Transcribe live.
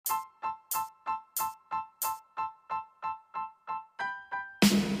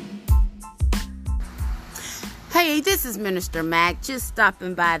Hey, this is Minister Mac, just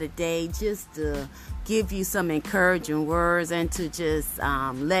stopping by today just to give you some encouraging words and to just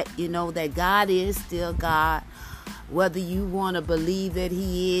let you know that God is still God. Whether you want to believe that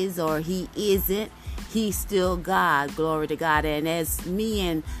He is or He isn't, He's still God. Glory to God. And as me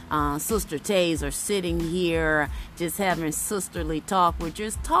and Sister Tayze are sitting here just having sisterly talk, we're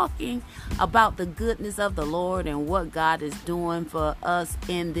just talking about the goodness of the Lord and what God is doing for us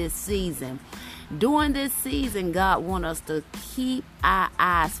in this season. During this season, God wants us to keep our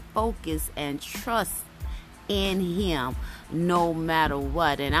eyes focused and trust in Him no matter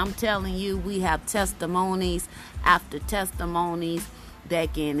what. And I'm telling you, we have testimonies after testimonies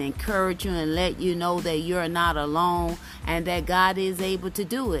that can encourage you and let you know that you're not alone and that God is able to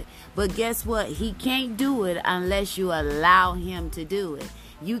do it. But guess what? He can't do it unless you allow Him to do it.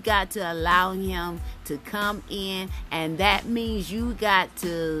 You got to allow Him to come in, and that means you got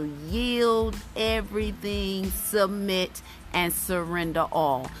to yield everything, submit, and surrender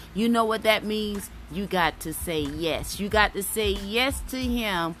all. You know what that means? You got to say yes. You got to say yes to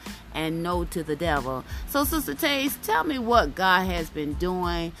Him and no to the devil. So, Sister Tayze, tell me what God has been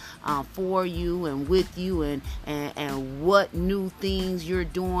doing for you and with you, and what new things you're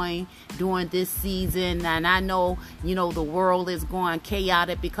doing during this season. And I know, the world is going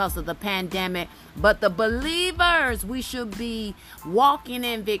chaotic because of the pandemic, but the believers, we should be walking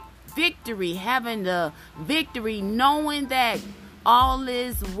in victory, having the victory, knowing that all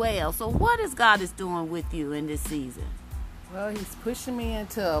is well. So what is God is doing with you in this season? Well, He's pushing me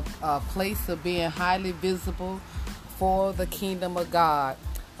into a place of being highly visible for the kingdom of God,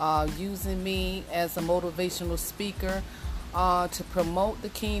 using me as a motivational speaker to promote the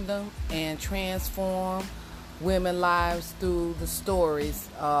kingdom and transform women's lives through the stories,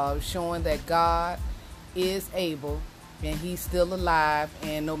 showing that God is able and He's still alive,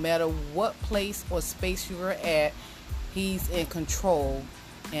 and no matter what place or space you are at, He's in control.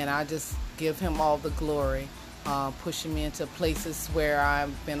 And I just give Him all the glory, pushing me into places where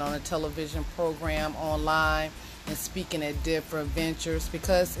I've been on a television program, online, and speaking at different ventures,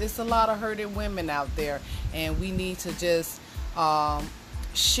 because it's a lot of hurting women out there, and we need to just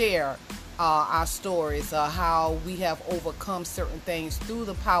share our stories, how we have overcome certain things through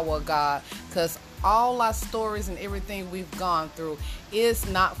the power of God, because all our stories and everything we've gone through is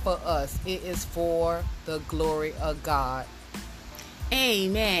not for us. It is for the glory of God.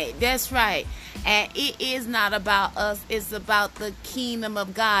 Amen. That's right. And it is not about us. It's about the kingdom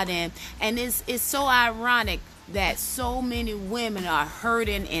of God. And it's so ironic that so many women are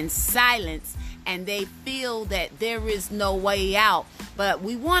hurting in silence, and they feel that there is no way out. But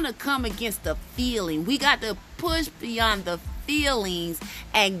we want to come against the feeling. We got to push beyond the feelings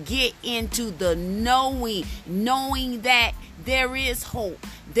and get into the knowing that there is hope.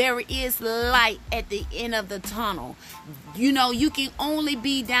 There is light at the end of the tunnel. You can only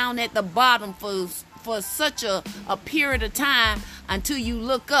be down at the bottom for such a period of time until you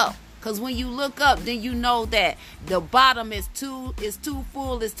look up. Because when you look up, then you know that the bottom is too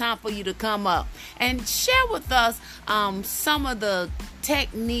full. It's time for you to come up. And share with us some of the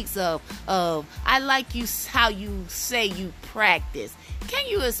techniques of I like how you say you practice. Can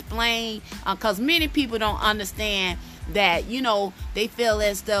you explain? Because many people don't understand that, they feel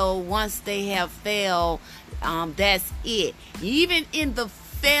as though once they have failed, that's it. Even in the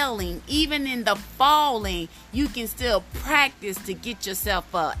failing, even in the falling, you can still practice to get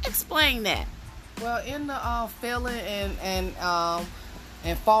yourself up. Explain that. Well, in the failing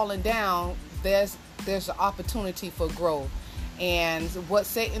and falling down, there's an opportunity for growth. And what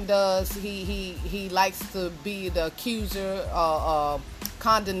Satan does, he likes to be the accuser,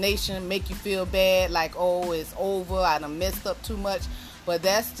 condemnation, make you feel bad, like, oh, it's over, I done messed up too much. But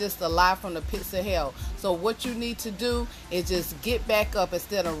that's just a lie from the pits of hell. So what you need to do is just get back up.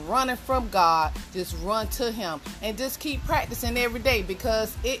 Instead of running from God, just run to Him. And just keep practicing every day,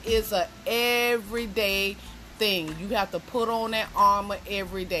 because it is a everyday thing. You have to put on that armor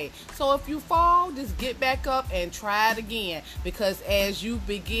every day. So if you fall, just get back up and try it again. Because as you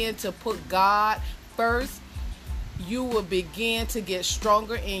begin to put God first, you will begin to get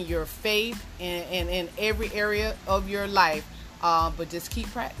stronger in your faith and in every area of your life. But just keep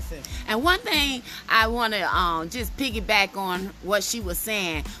practicing. And one thing I want to just piggyback on what she was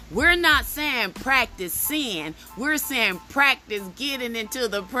saying. We're not saying practice sin. We're saying practice getting into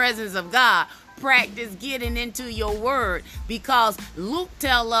the presence of God. Practice getting into your word, because Luke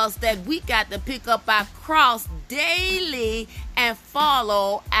tells us that we got to pick up our cross daily and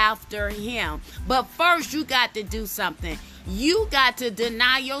follow after Him. But first, you got to do something. You got to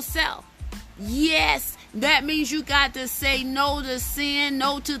deny yourself. Yes, that means you got to say no to sin,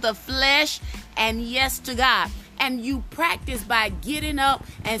 no to the flesh, and yes to God. and you practice by getting up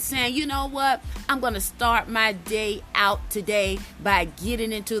and saying, you know what, I'm going to start my day out today by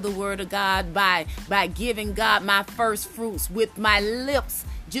getting into the Word of God, by giving God my first fruits with my lips,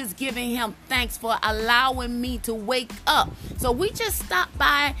 just giving Him thanks for allowing me to wake up. So we just stopped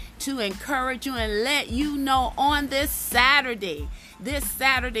by to encourage you and let you know on this Saturday,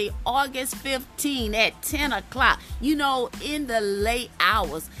 August 15 at 10 o'clock, you know, in the late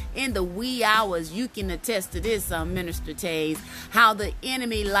hours, in the wee hours, you can attest to this, Minister Tayze, how the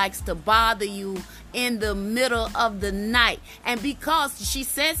enemy likes to bother you in the middle of the night. And because she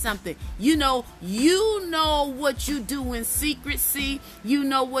said something, you know what you do in secrecy, you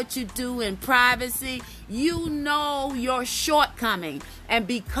know what you do in privacy, you know your shortcoming. And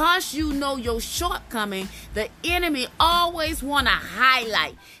because you know your shortcoming, the enemy always want to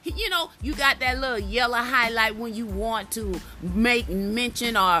highlight. You know, you got that little yellow highlight when you want to make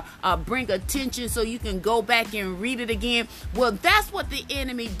mention or bring attention so you can go back and read it again. Well, that's what the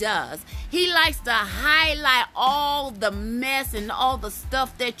enemy does. He likes to highlight all the mess and all the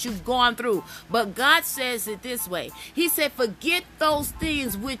stuff that you've gone through. But God says it this way. He said, forget those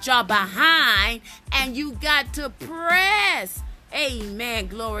things which are behind, and you got to press. Amen.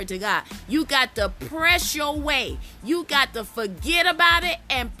 Glory to God. You got to press your way. You got to forget about it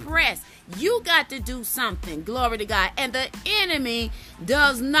and press. You got to do something. Glory to God. And the enemy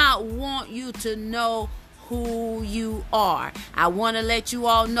does not want you to know who you are. I want to let you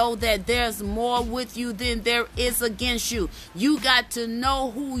all know that there's more with you than there is against you. You got to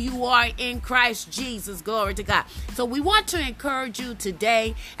know who you are in Christ Jesus. Glory to God. So we want to encourage you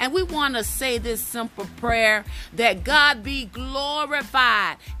today, and we want to say this simple prayer, that God be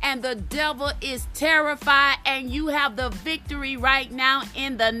glorified and the devil is terrified, and you have the victory right now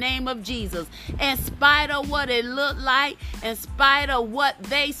in the name of Jesus. In spite of what it looked like, in spite of what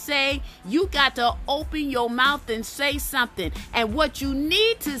they say, you got to open your mouth and say something. And what you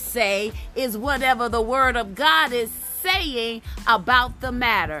need to say is whatever the Word of God is saying about the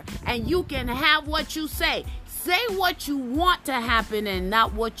matter. And you can have what you say. Say what you want to happen and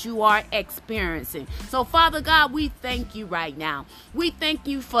not what you are experiencing. So, Father God, we thank you right now. We thank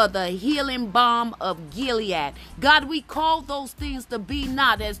you for the healing balm of Gilead. God, we call those things to be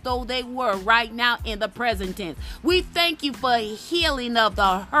not as though they were right now in the present tense. We thank you for healing of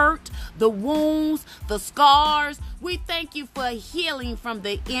the hurt, the wounds, the scars. We thank you for healing from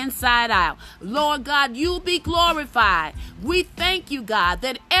the inside out. Lord God, you be glorified. We thank you, God,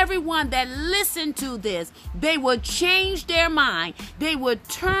 that everyone that listened to this, they will change their mind. They will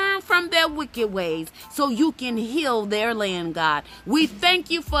turn from their wicked ways so you can heal their land, God. We thank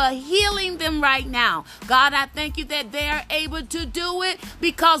you for healing them right now. God, I thank you that they are able to do it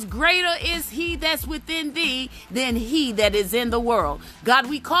because greater is he that's within thee than he that is in the world. God,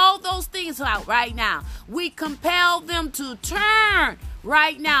 we call those things out right now. We compel them to turn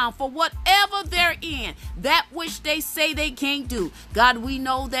right now for whatever they're in, that which they say they can't do. God, we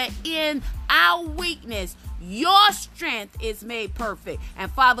know that in our weakness, your strength is made perfect.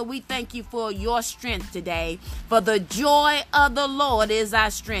 And Father, we thank you for your strength today. For the joy of the Lord is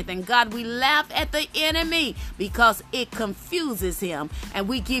our strength. And God, we laugh at the enemy because it confuses him. And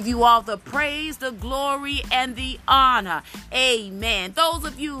we give you all the praise, the glory, and the honor. Amen. Those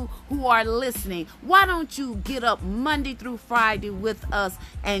of you who are listening, why don't you get up Monday through Friday with us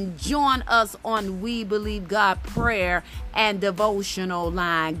and join us on We Believe God prayer and devotional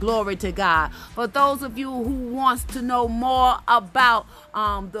line. Glory to God. For those of you who wants to know more about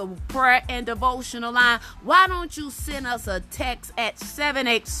the prayer and devotional line, why don't you send us a text at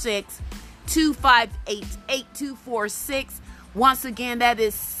 786-258-8246. Once again, that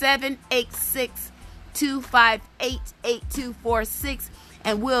is 786-258-8246.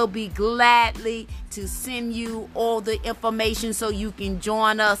 And we'll be gladly to send you all the information so you can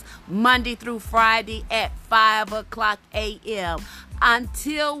join us Monday through Friday at 5 o'clock a.m.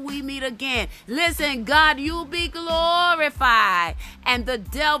 Until we meet again. Listen, God, you be glorified. And the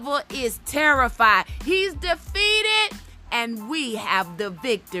devil is terrified. He's defeated. And we have the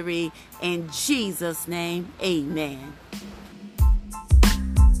victory. In Jesus' name, amen.